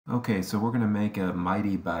Okay, so we're going to make a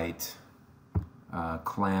MiteeBite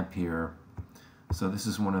clamp here. So this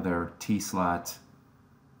is one of their T-slot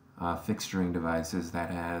fixturing devices that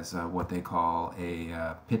has what they call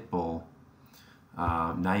a pit bull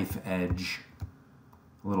knife edge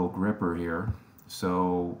little gripper here.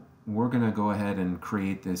 So we're going to go ahead and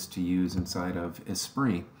create this to use inside of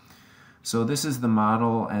ESPRIT. So this is the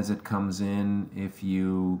model as it comes in if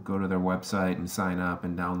you go to their website and sign up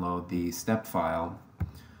and download the step file.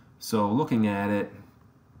 So looking at it,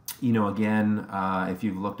 you know, again, if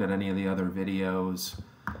you've looked at any of the other videos,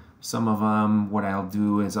 some of them, what I'll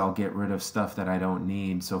do is I'll get rid of stuff that I don't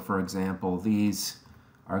need. So for example, these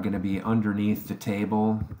are going to be underneath the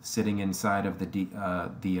table, sitting inside of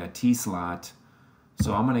the T-slot.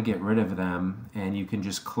 So I'm going to get rid of them, and you can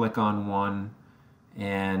just click on one,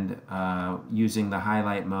 and using the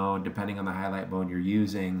highlight mode, depending on the highlight mode you're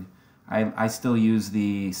using, I still use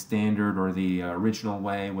the standard or the original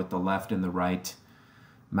way with the left and the right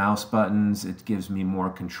mouse buttons. It gives me more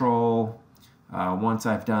control. Once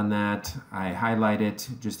I've done that, I highlight it,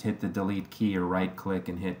 just hit the delete key or right click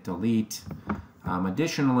and hit delete.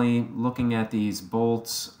 Additionally, looking at these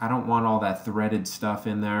bolts, I don't want all that threaded stuff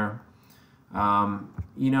in there.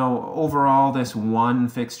 You know, overall this one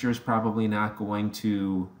fixture is probably not going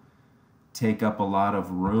to take up a lot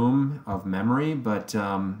of room of memory, but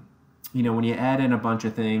you know, when you add in a bunch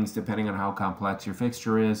of things, depending on how complex your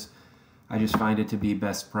fixture is, I just find it to be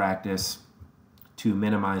best practice to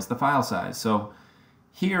minimize the file size. So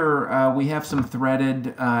here we have some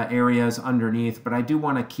threaded areas underneath, but I do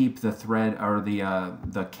want to keep the thread or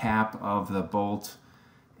the cap of the bolt,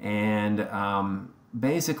 and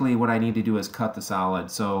basically what I need to do is cut the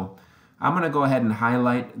solid. So I'm going to go ahead and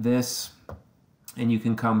highlight this, and you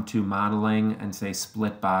can come to modeling and say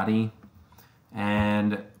split body,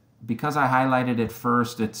 and because I highlighted it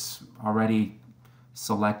first, it's already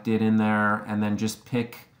selected in there, and then just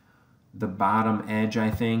pick the bottom edge,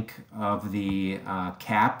 I think, of the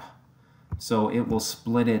cap. So it will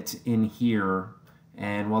split it in here,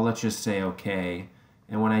 and well, let's just say OK.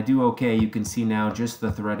 And when I do OK, you can see now just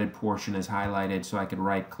the threaded portion is highlighted, so I could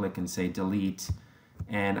right click and say delete,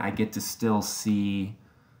 and I get to still see,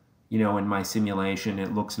 you know, in my simulation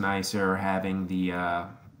it looks nicer having the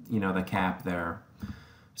you know, the cap there.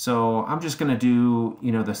 So I'm just going to do,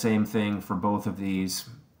 you know, the same thing for both of these.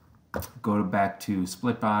 Go back to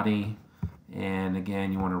split body, and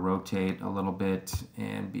again you want to rotate a little bit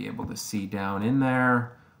and be able to see down in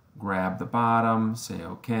there. Grab the bottom, say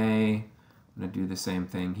OK. I'm going to do the same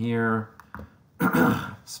thing here.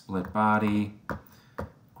 Split body,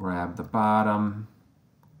 grab the bottom,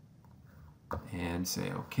 and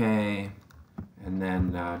say OK. And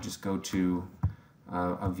then just go to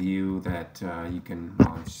a view that you can,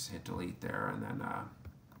 well, just hit delete there, and then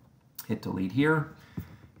hit delete here.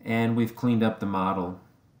 And we've cleaned up the model.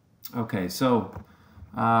 Okay, so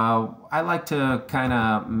I like to kind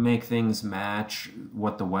of make things match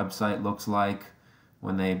what the website looks like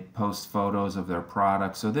when they post photos of their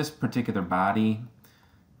products. So this particular body,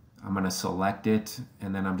 I'm going to select it,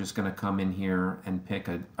 and then I'm just going to come in here and pick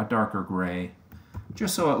a darker gray,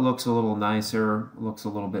 just so it looks a little nicer, looks a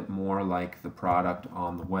little bit more like the product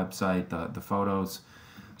on the website, the photos.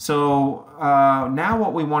 So now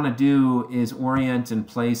what we want to do is orient and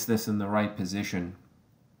place this in the right position.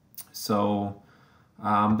 So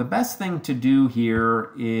the best thing to do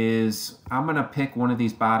here is I'm going to pick one of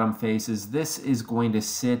these bottom faces. This is going to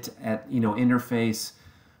sit at, you know, interface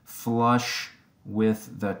flush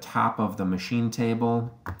with the top of the machine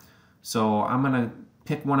table. So I'm going to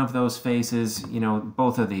pick one of those faces, you know,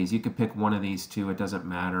 both of these. You could pick one of these two, it doesn't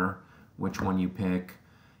matter which one you pick.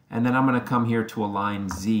 And then I'm going to come here to align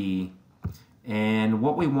Z. And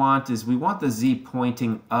what we want is we want the Z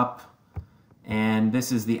pointing up, and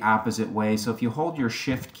this is the opposite way. So if you hold your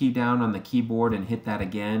shift key down on the keyboard and hit that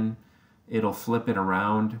again, it'll flip it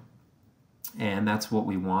around, and that's what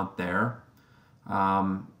we want there.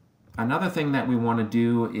 Another thing that we want to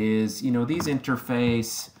do is, you know, these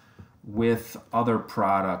interface with other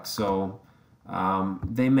products. So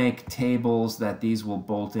they make tables that these will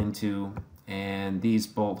bolt into, and these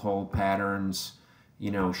bolt hole patterns,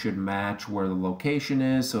 you know, should match where the location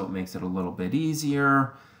is, so it makes it a little bit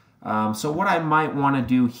easier. So what I might want to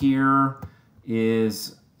do here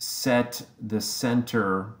is set the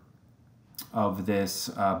center of this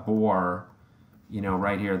bore, you know,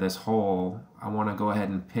 right here, this hole. I want to go ahead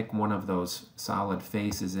and pick one of those solid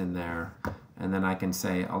faces in there, and then I can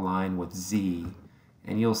say align with Z,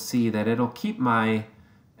 and you'll see that it'll keep my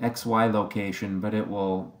XY location, but it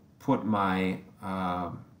will put my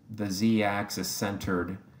the Z-axis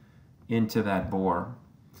centered into that bore.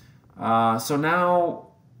 So now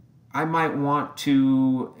I might want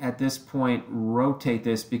to, at this point, rotate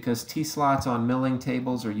this because T-slots on milling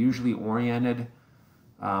tables are usually oriented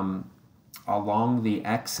along the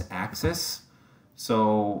x-axis.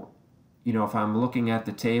 So, you know, if I'm looking at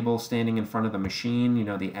the table standing in front of the machine, you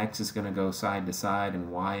know, the x is going to go side to side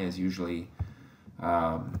and y is usually,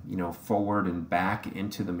 you know, forward and back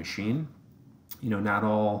into the machine. You know, not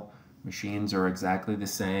all machines are exactly the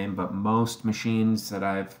same, but most machines that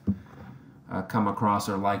I've come across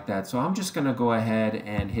are like that. So I'm just going to go ahead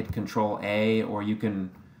and hit Control A, or you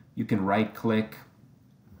can right click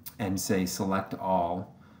and say select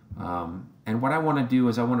all. And what I want to do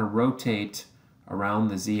is I want to rotate around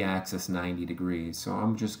the z-axis 90 degrees. So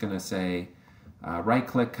I'm just going to say right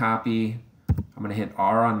click, copy. I'm going to hit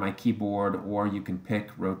R on my keyboard, or you can pick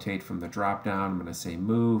rotate from the drop down. I'm going to say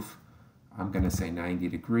move. I'm going to say 90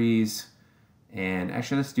 degrees. And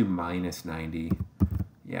actually let's do minus 90.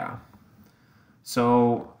 Yeah.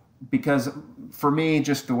 So because for me,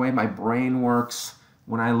 just the way my brain works,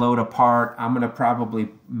 when I load a part, I'm going to probably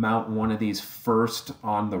mount one of these first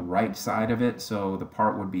on the right side of it. So the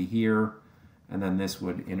part would be here, and then this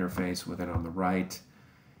would interface with it on the right.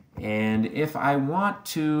 And if I want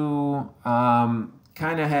to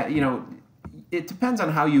kind of have, you know, it depends on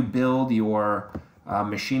how you build your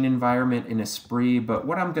machine environment in ESPRIT, but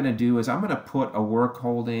what I'm going to do is I'm going to put a work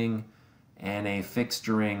holding and a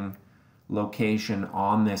fixturing location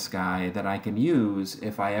on this guy that I can use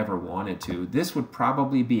if I ever wanted to. This would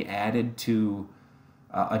probably be added to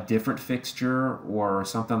a different fixture or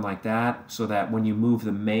something like that, so that when you move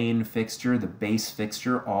the main fixture, the base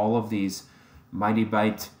fixture, all of these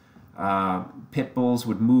MiteeBite pit bulls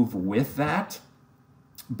would move with that.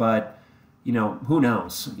 But you know, who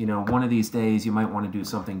knows? You know, one of these days you might want to do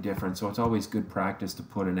something different. So it's always good practice to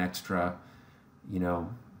put an extra, you know,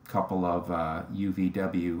 couple of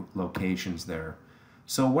UVW locations there.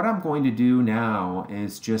 So what I'm going to do now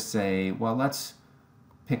is just say, well, let's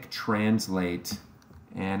pick translate,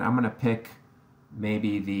 and I'm going to pick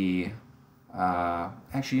maybe the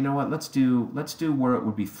actually, you know what, let's do where it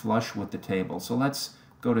would be flush with the table. So let's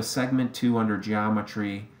go to segment 2 under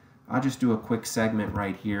geometry. I'll just do a quick segment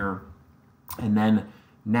right here, and then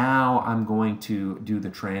now I'm going to do the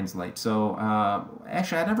translate. So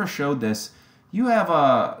actually I never showed this. You have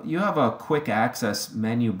a quick access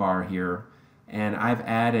menu bar here, and I've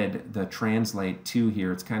added the translate to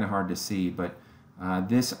here. It's kind of hard to see, but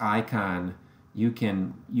this icon, you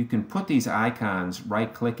can put these icons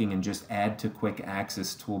right clicking and just add to quick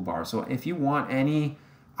access toolbar. So if you want any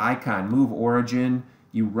icon, move origin,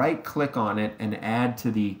 you right click on it and add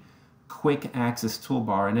to the quick access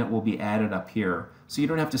toolbar, and it will be added up here. So you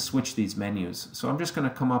don't have to switch these menus. So I'm just going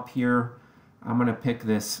to come up here. I'm going to pick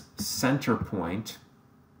this center point,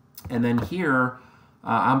 and then here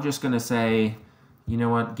I'm just going to say, you know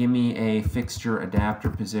what, give me a fixture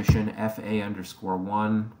adapter position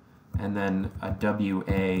FA_1, and then a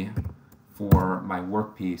WA for my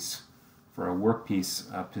workpiece, for a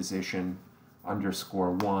workpiece position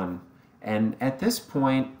 _1. And at this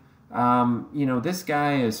point, you know, this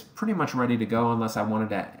guy is pretty much ready to go, unless I wanted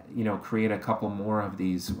to, you know, create a couple more of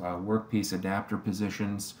these workpiece adapter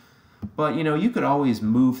positions. But, you know, you could always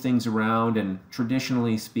move things around, and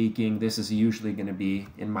traditionally speaking, this is usually going to be,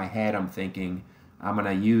 in my head, I'm thinking, I'm going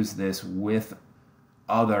to use this with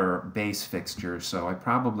other base fixtures, so I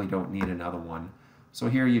probably don't need another one. So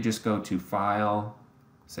here you just go to File,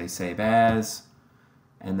 say Save As,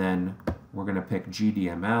 and then we're going to pick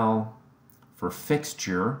GDML for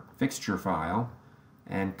fixture file,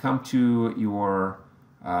 and come to your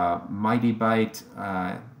MiteeBite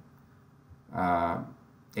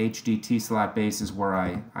HD T-slot base is where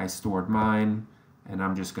I stored mine, and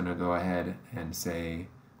I'm just going to go ahead and say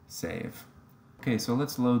save. Okay, so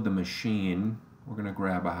let's load the machine. We're going to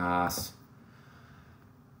grab a Haas.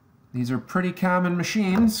 These are pretty common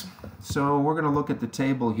machines, so we're going to look at the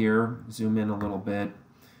table here, zoom in a little bit,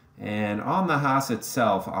 and on the Haas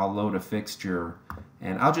itself I'll load a fixture,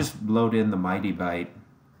 and I'll just load in the MiteeBite.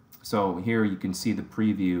 So here you can see the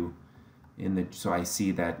preview in the, so I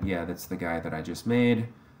see that, yeah, that's the guy that I just made.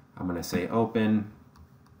 I'm going to say open.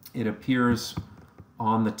 It appears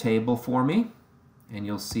on the table for me, and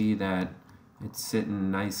you'll see that it's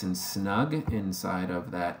sitting nice and snug inside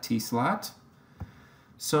of that T-slot.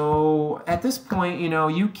 So at this point, you know,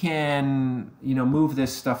 you can, you know, move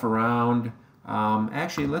this stuff around.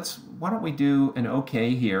 Actually, why don't we do an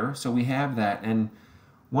OK here? So we have that, and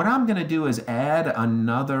what I'm going to do is add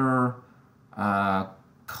another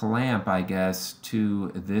clamp, I guess,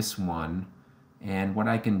 to this one. And what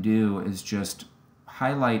I can do is just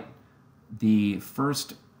highlight the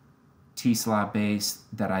first T-slot base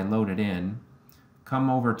that I loaded in, come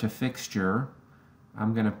over to fixture.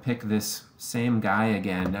 I'm going to pick this same guy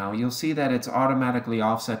again. Now you'll see that it's automatically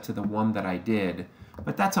offset to the one that I did,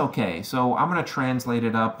 but that's okay. So I'm going to translate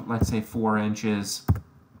it up, let's say 4 inches.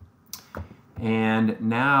 And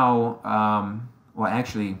now, well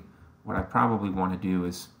actually, what I probably want to do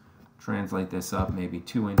is translate this up maybe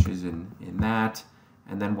 2 inches in that.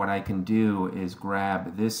 And then what I can do is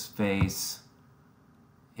grab this face,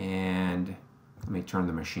 and let me turn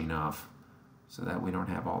the machine off so that we don't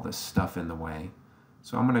have all this stuff in the way.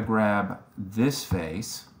 So I'm going to grab this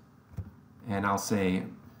face, and I'll say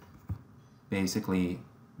basically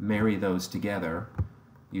marry those together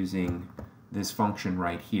using this function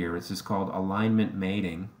right here. This is called alignment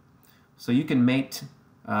mating. So you can mate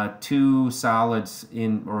two solids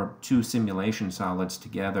or two simulation solids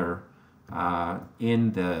together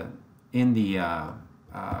in the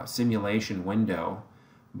simulation window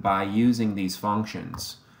by using these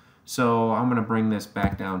functions. So I'm going to bring this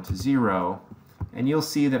back down to 0, and you'll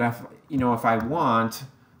see that if I want,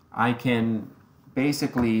 I can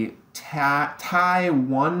basically tie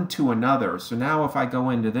one to another. So now if I go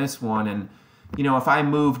into this one, and if I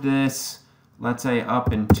move this, let's say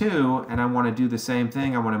up in 2, and I want to do the same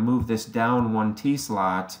thing, I want to move this down 1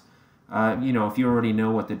 T-slot. If you already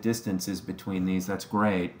know what the distance is between these, that's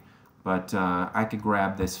great. But I could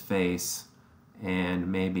grab this face and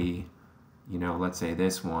maybe, let's say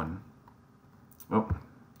this one. Oh,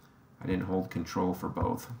 I didn't hold control for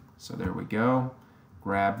both. So there we go.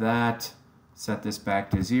 Grab that, set this back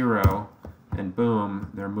to 0, and boom,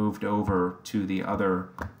 they're moved over to the other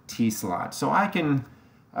T-slot. So I can,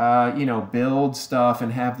 build stuff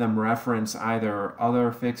and have them reference either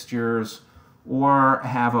other fixtures or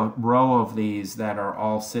have a row of these that are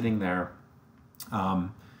all sitting there,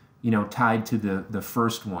 tied to the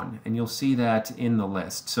first one. And you'll see that in the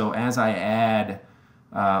list. So as I add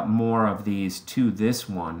more of these to this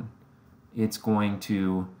one, it's going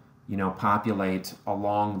to, populate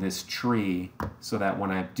along this tree so that when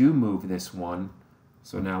I do move this one,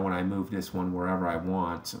 so now when I move this one wherever I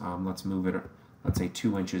want, let's move it, let's say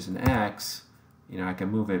 2 inches in X, I can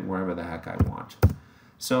move it wherever the heck I want.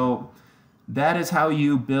 So that is how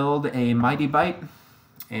you build a Mitee Bite,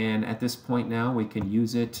 and at this point now we can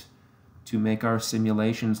use it to make our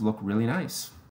simulations look really nice.